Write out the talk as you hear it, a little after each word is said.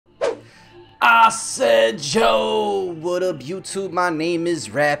I said Joe. What up YouTube? My name is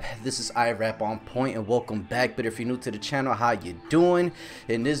Raap. This is Raap on point and welcome back. But if you're new to the channel, how you doing?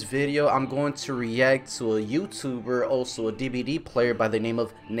 In this video I'm going to react to a YouTuber, also a DBD player by the name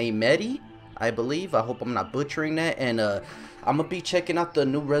of Naimedi, I believe. I hope I'm not butchering that. And I'm gonna be checking out the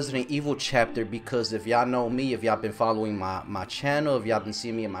new Resident Evil chapter, because if y'all know me, if y'all been following my channel, if y'all been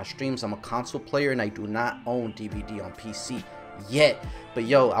seeing me in my streams, I'm a console player and I do not own DVD on PC yet. But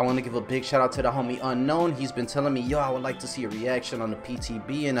yo, I want to give a big shout out to the homie Unknown. He's been telling me, yo, I would like to see a reaction on the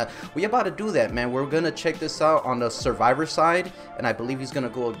PTB, and we about to do that, man. We're gonna check this out on the Survivor side, and I believe he's gonna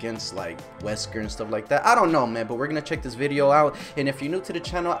go against like Wesker and stuff like that. I don't know, man, but we're gonna check this video out. And if you're new to the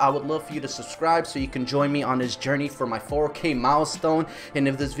channel, I would love for you to subscribe so you can join me on this journey for my 4K milestone. And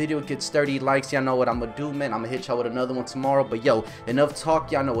if this video gets 30 likes, y'all know what I'm gonna do, man. I'm gonna hit y'all with another one tomorrow. But yo, enough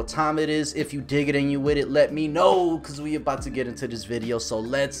talk. Y'all know what time it is. If you dig it and you with it, let me know, because we about to get into this video. So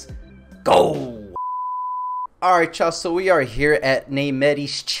let's go. Alright y'all, so we are here at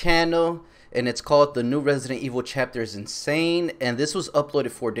Naimedi's channel, and it's called The New Resident Evil Chapter is Insane, and this was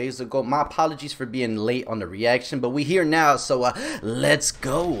uploaded 4 days ago. My apologies for being late on the reaction, but we here now, so let's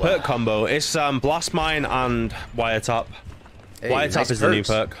go. Perk combo. It's Blast Mine and Wiretap. Hey, Wiretap nice is the new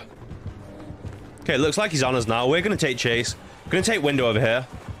perk. Okay, looks like he's on us now. We're gonna take chase. Gonna take window over here.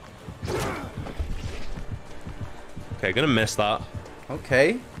 Okay, gonna miss that.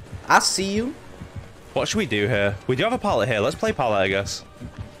 Okay, I see you. What should we do here? We do have a pallet here. Let's play pallet, I guess.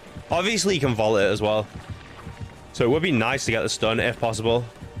 Obviously, you can vault it as well. So it would be nice to get this done, if possible.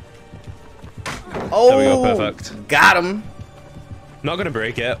 Oh, there we go, perfect. Got him. Not gonna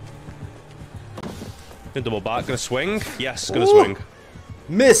break it. Gonna double back. Gonna swing. Yes, gonna swing.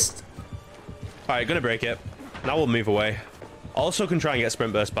 Missed. Alright, gonna break it. Now we'll move away. Also can try and get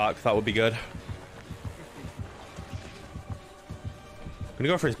sprint burst back. That would be good.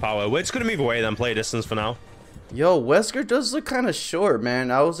 Gonna go for his power. We're just gonna move away then, play distance for now. Yo, Wesker does look kind of short,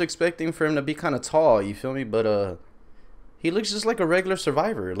 man. I was expecting for him to be kind of tall, you feel me? But he looks just like a regular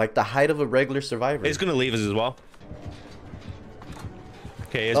survivor, like the height of a regular survivor. He's gonna leave us as well.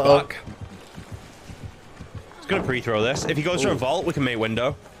 Okay, he's back. He's gonna pre-throw this. If he goes for a vault, we can make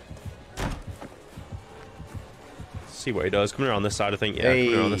window. See what he does. Coming around this side, I think. Yeah,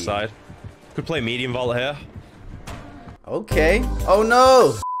 coming around this side. Could play medium vault here. Okay. Oh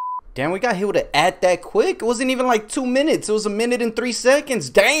no. Damn, we got hit with an ad that quick. It wasn't even like 2 minutes. It was 1 minute and 3 seconds.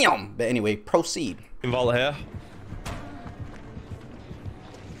 Damn. But anyway, proceed. Vault here.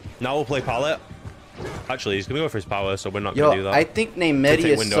 Now we'll play pallet. Actually, he's gonna go for his power, so we're not gonna do that. I think Naimedi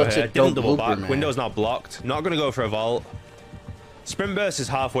is such a dope double blooper, back. man. Window's not blocked. Not gonna go for a vault. Sprint burst is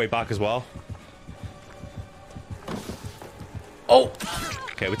halfway back as well. Oh.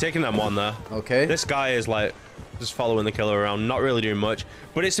 Okay, we're taking them one there. Okay. This guy is like just following the killer around, not really doing much,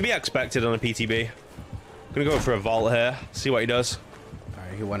 but it's to be expected on a PTB. Gonna go for a vault here, see what he does. All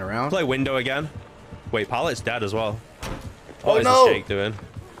right, he went around. Play window again. Wait, pallet's dead as well. Oh What is no! this Jake doing?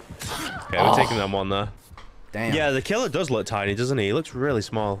 Okay, we're taking them one there. Damn. Yeah, the killer does look tiny, doesn't he? He looks really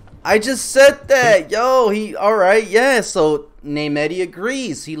small. I just said that. Yo, he all right. Yeah. So Naimedi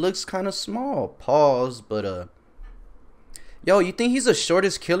agrees. He looks kind of small. Pause. But yo, you think he's the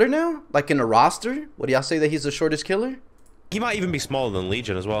shortest killer now? Like in the roster? Would y'all say that he's the shortest killer? He might even be smaller than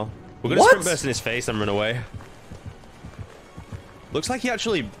Legion as well. We're gonna What? sprint burst in his face and run away. Looks like he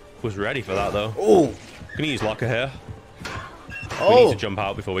actually was ready for that though. Oh. Gonna use locker here. Oh. We need to jump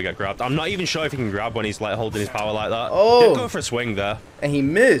out before we get grabbed. I'm not even sure if he can grab when he's like holding his power like that. Oh. Did go for a swing there. And he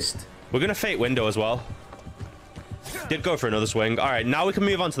missed. We're gonna fake window as well. Did go for another swing. All right, now we can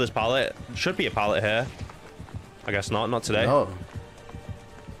move on to this pallet. Should be a pallet here. I guess not. Not today. No.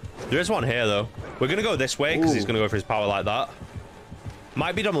 There is one here though. We're gonna go this way because he's gonna go for his power like that.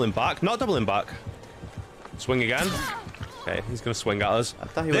 Might be doubling back. Not doubling back. Swing again. Okay, he's gonna swing at us. I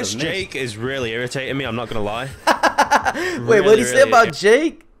thought he This would've missed. Jake is really irritating me. I'm not gonna lie. Wait, what did he say about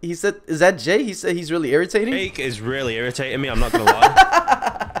Jake? He said, is that Jay? He said he's really irritating? Jake is really irritating me. I'm not gonna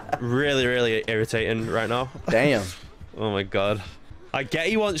lie. Really irritating right now. Damn. Oh my god. I get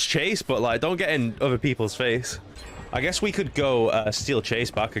he wants chase, but like, don't get in other people's face. I guess we could go steal chase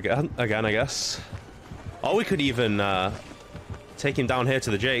back again, I guess. Or we could even take him down here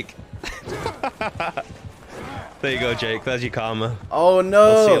to the Jake. There you go, Jake. There's your karma. Oh no.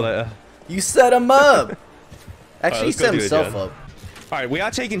 I'll see you later. You set him up. Actually, he let's go set do it himself again. up. All right, we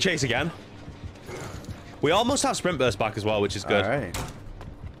are taking chase again. We almost have sprint burst back as well, which is good. All right.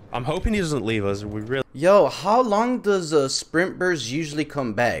 I'm hoping he doesn't leave us. We really. Yo, how long does a sprint burst usually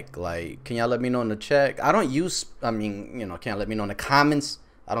come back? Like, can y'all let me know in the chat? I don't use. I mean, you know, can y'all let me know in the comments?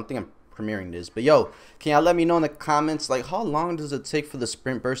 I don't think I'm premiering this. But yo, can y'all let me know in the comments, like, how long does it take for the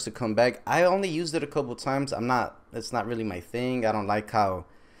sprint burst to come back? I only used it a couple times. It's not really my thing. I don't like how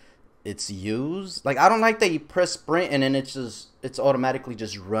it's used. Like, I don't like that you press sprint and then it's automatically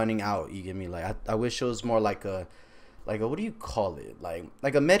just running out. You get me? Like, I wish it was more like a what do you call it?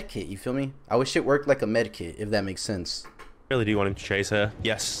 Like a med kit. You feel me? I wish it worked like a med kit, if that makes sense. Really do want him to chase here.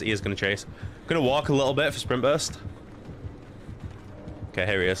 Yes, he is going to chase. Going to walk a little bit for sprint burst. Okay,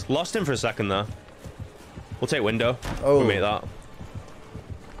 here he is. Lost him for a second there. We'll take window. Oh, we'll make that.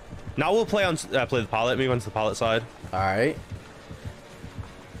 Now we'll play the pallet. Move on to the pallet side. All right.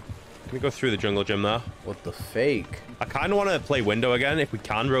 Can we go through the jungle gym there? What the fake? I kind of want to play window again if we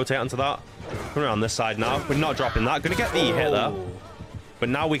can rotate onto that. Come around this side now. We're not dropping that. Going to get the hit there. But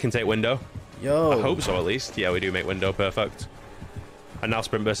now we can take window. Yo. I hope so, at least. Yeah, we do make window. Perfect. And now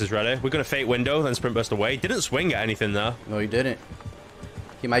sprint burst is ready. We're going to fake window, then sprint burst away. Didn't swing at anything there. No, he didn't.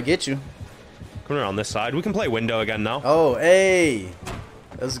 He might get you. Coming around this side. We can play window again now. Oh, hey.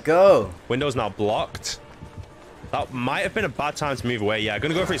 Let's go. Window's now blocked. That might have been a bad time to move away. Yeah,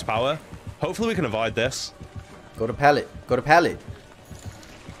 going to go for his power. Hopefully we can avoid this. Go to pallet. Go to pallet.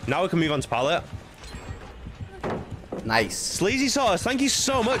 Now we can move on to pallet. Nice. Sleazy Sauce, thank you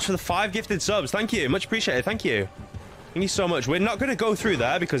so much for the 5 gifted subs. Thank you. Much appreciated. Thank you. Thank you so much. We're not going to go through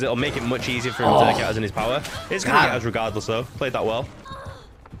there because it'll make it much easier for him to get us in his power. It's going to get us regardless, though. Played that well.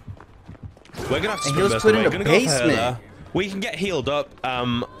 We're going to have to sprint burst away. Put in the basement. We can get healed up.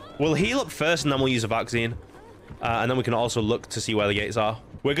 We'll heal up first, and then we'll use a vaccine. And then we can also look to see where the gates are.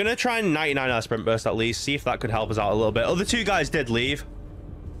 We're going to try and 99 our sprint burst at least. See if that could help us out a little bit. Other 2 guys did leave,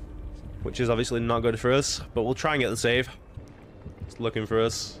 which is obviously not good for us. But we'll try and get the save. It's looking for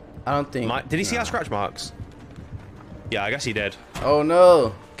us. I don't think... Did he see our scratch marks? Yeah, I guess he did. Oh,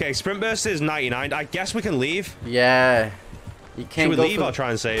 no. Okay, sprint burst is 99. I guess we can leave. Yeah. You can't Should we leave or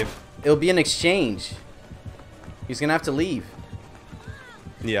try and save? It'll be an exchange. He's going to have to leave.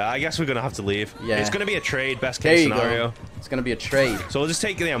 Yeah, I guess we're going to have to leave. Yeah. It's going to be a trade, best case scenario. It's going to be a trade. So we'll just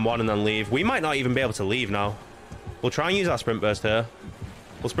take the M1 and then leave. We might not even be able to leave now. We'll try and use our sprint burst here.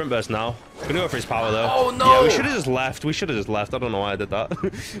 We'll sprint burst now. Gonna go for his power though. Oh no! Yeah, we should have just left. We should have just left. I don't know why I did that.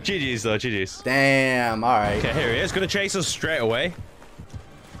 GG's though, GG's. Damn, alright. Okay, here he is. Gonna chase us straight away.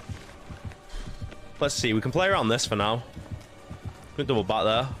 Let's see. We can play around this for now. Gonna double back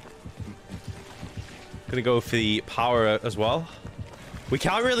there. Gonna go for the power as well. We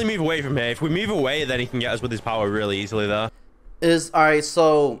can't really move away from here. If we move away, then he can get us with his power really easily there. Alright,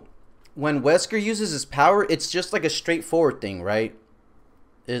 so when Wesker uses his power, it's just like a straightforward thing, right?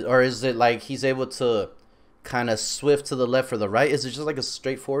 Or is it like he's able to kind of swift to the left or the right? Is it just like a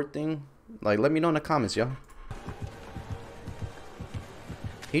straightforward thing? Like, let me know in the comments, y'all.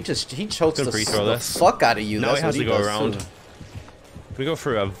 He chokes the fuck out of you. Now That's he has what to go around. Too. We go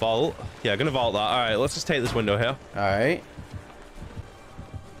through a vault. Yeah, gonna vault that. All right, let's just take this window here. All right.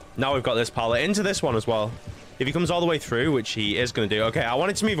 Now we've got this pallet into this one as well. If he comes all the way through, which he is gonna do. Okay, I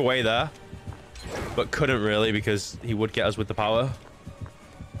wanted to move away there, but couldn't really because he would get us with the power.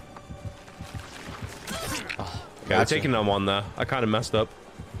 Okay, we're taking on one there. I kind of messed up.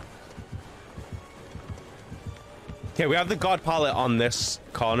 Okay, we have the God pallet on this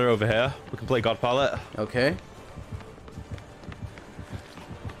corner over here. We can play God pallet. Okay.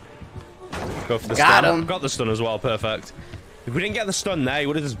 Go for the stun. Got the stun as well. Perfect. If we didn't get the stun there, he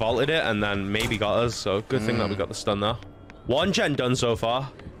would have just vaulted it and then maybe got us. So good thing that we got the stun there. 1 gen done so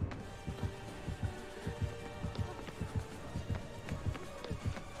far.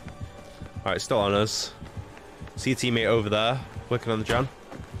 All right, still on us. See a teammate over there working on the gen.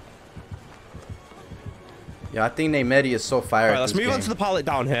 Yeah, I think Neymedi is so fired. All right, let's move on to the pallet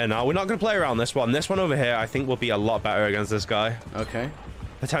down here now. We're not going to play around this one. This one over here, I think, will be a lot better against this guy. Okay.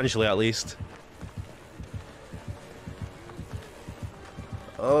 Potentially, at least.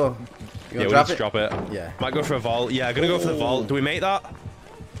 Oh. Yeah, we need to drop it. Yeah. Might go for a vault. Yeah, gonna go for the vault. Do we make that?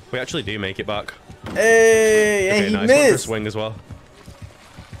 We actually do make it back. Hey, and he missed. Swing as well.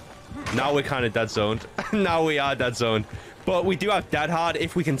 Now we're kind of dead zoned. Now we are dead zoned. But we do have dead hard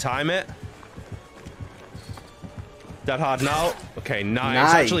if we can time it. Dead hard now. Okay,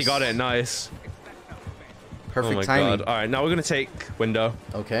 nice. Actually got it. Nice. Perfect timing. God. All right, now we're gonna take window.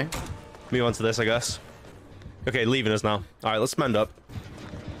 Okay. Move on to this, I guess. Okay, leaving us now. All right, let's mend up.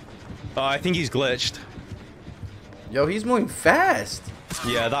 Oh, I think he's glitched. Yo, he's moving fast.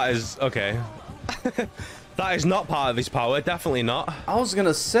 Yeah, that is okay. That is not part of his power. Definitely not. I was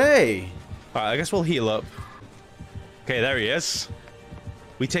gonna say. All right, I guess we'll heal up. Okay, there he is.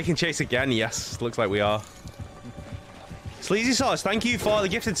 We taking chase again? Yes, looks like we are. Sleazy Sauce, thank you for the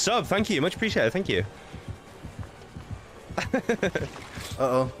gifted sub. Thank you, much appreciated. Thank you.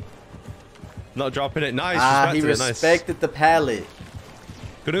 Uh-oh. Not dropping it. Nice. He respected the pallet.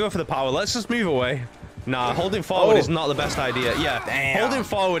 Gonna go for the power. Let's just move away. Nah, holding forward is not the best idea. Yeah, holding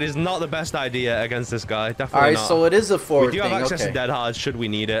forward is not the best idea against this guy. Definitely not. Alright, so it is a forward thing. We do have access to dead hard should we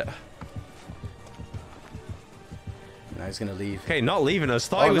need it. Now he's gonna leave. Okay, not leaving us.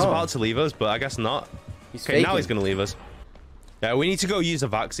 Thought he was about to leave us, but I guess not. He's okay, faking. now he's gonna leave us. Yeah, we need to go use a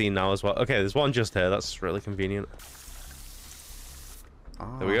vaccine now as well. Okay, there's one just here. That's really convenient.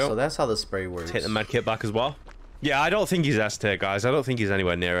 There we go. So that's how the spray works. Take the med kit back as well. Yeah, I don't think he's S tier, guys. I don't think he's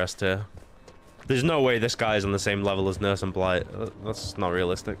anywhere near S tier. There's no way this guy is on the same level as Nurse and Blight. That's not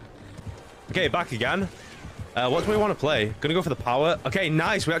realistic. Okay, back again. What do we want to play? Gonna go for the power. Okay,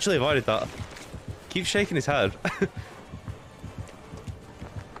 nice. We actually avoided that. Keep shaking his head.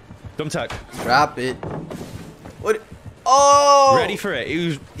 Dumb tech. Drop it. What? Oh! Ready for it.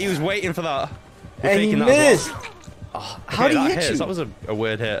 He was waiting for that. And he missed. Oh, how'd he hit you? That was a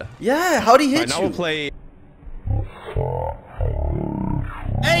weird hit. Yeah, how'd he hit you? Now we'll play.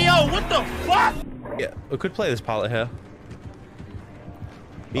 Hey yo, what the fuck? Yeah, we could play this pallet here.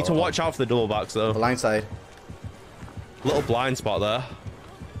 Need to watch out for the double backs though. Blind side. Little blind spot there.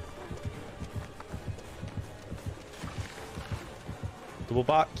 Double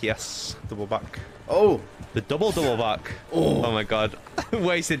back, yes. Double back. Oh. The double back. Oh my god.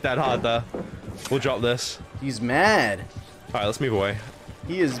 Wasted that hard there. We'll drop this. He's mad. Alright, let's move away.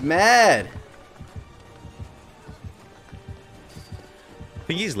 He is mad. I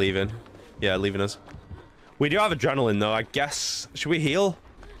think he's leaving. Yeah, leaving us. We do have adrenaline though, I guess. Should we heal?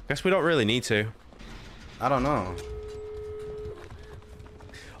 Guess we don't really need to. I don't know.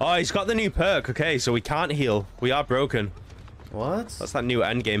 Oh, he's got the new perk. Okay, so we can't heal. We are broken. What? That's that new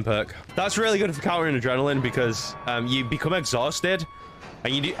endgame perk. That's really good for countering adrenaline because you become exhausted.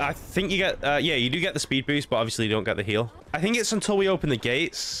 And you do, I think you get, yeah, you do get the speed boost, but obviously you don't get the heal. I think it's until we open the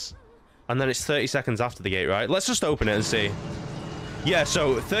gates. And then it's 30 seconds after the gate, right? Let's just open it and see. Yeah,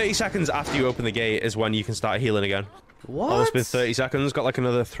 so 30 seconds after you open the gate is when you can start healing again. What? Almost been 30 seconds. Got like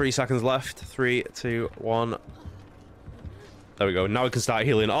another 3 seconds left. 3, 2, 1. There we go. Now we can start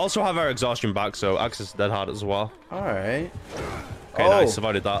healing. Also have our exhaustion back, so access to dead hard as well. Alright. Okay, nice.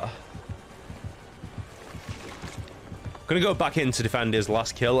 Avoided that. Gonna go back in to defend his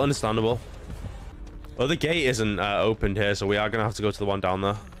last kill. Understandable. Oh, the gate isn't opened here, so we are gonna have to go to the one down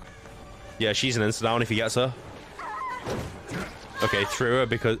there. Yeah, she's an insta down if he gets her. Okay, threw her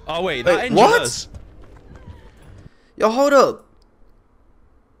because... Oh, wait, that injured us. Yo, hold up.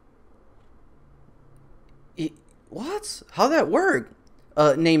 What? How'd that work?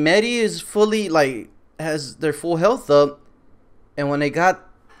 Naymedi is fully, like, has their full health up. And when they got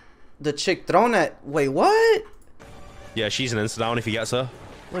the chick thrown at... Wait, what? Yeah, she's an insta down if he gets her.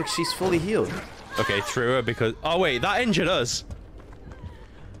 Look, she's fully healed. Okay, threw her because... Oh, wait, that injured us.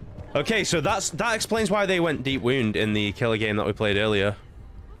 Okay, so that explains why they went deep wound in the killer game that we played earlier.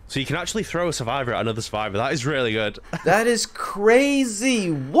 So you can actually throw a survivor at another survivor. That is really good. That is crazy.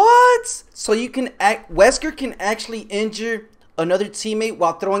 What? So you can Wesker can actually injure another teammate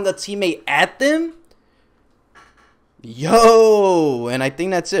while throwing a teammate at them? Yo, and I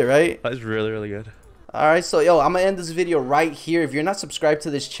think that's it, right? That is really, really good. Alright, so yo, I'm gonna end this video right here. If you're not subscribed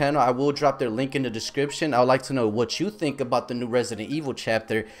to this channel, I will drop their link in the description. I would like to know what you think about the new Resident Evil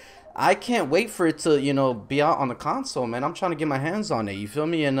chapter. I can't wait for it to, you know, be out on the console, man. I'm trying to get my hands on it, you feel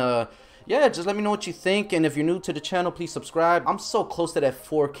me? And yeah, just let me know what you think. And if you're new to the channel, please subscribe. I'm so close to that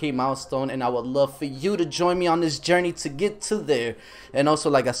 4K milestone, and I would love for you to join me on this journey to get to there. And also,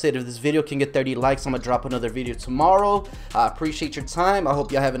 like I said, if this video can get 30 likes, I'm gonna drop another video tomorrow. I appreciate your time. I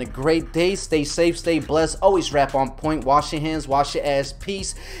hope y'all having a great day. Stay safe, stay blessed. Always rap on point. Wash your hands, wash your ass.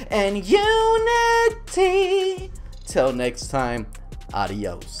 Peace and unity. Till next time,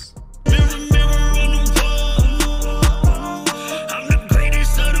 adios.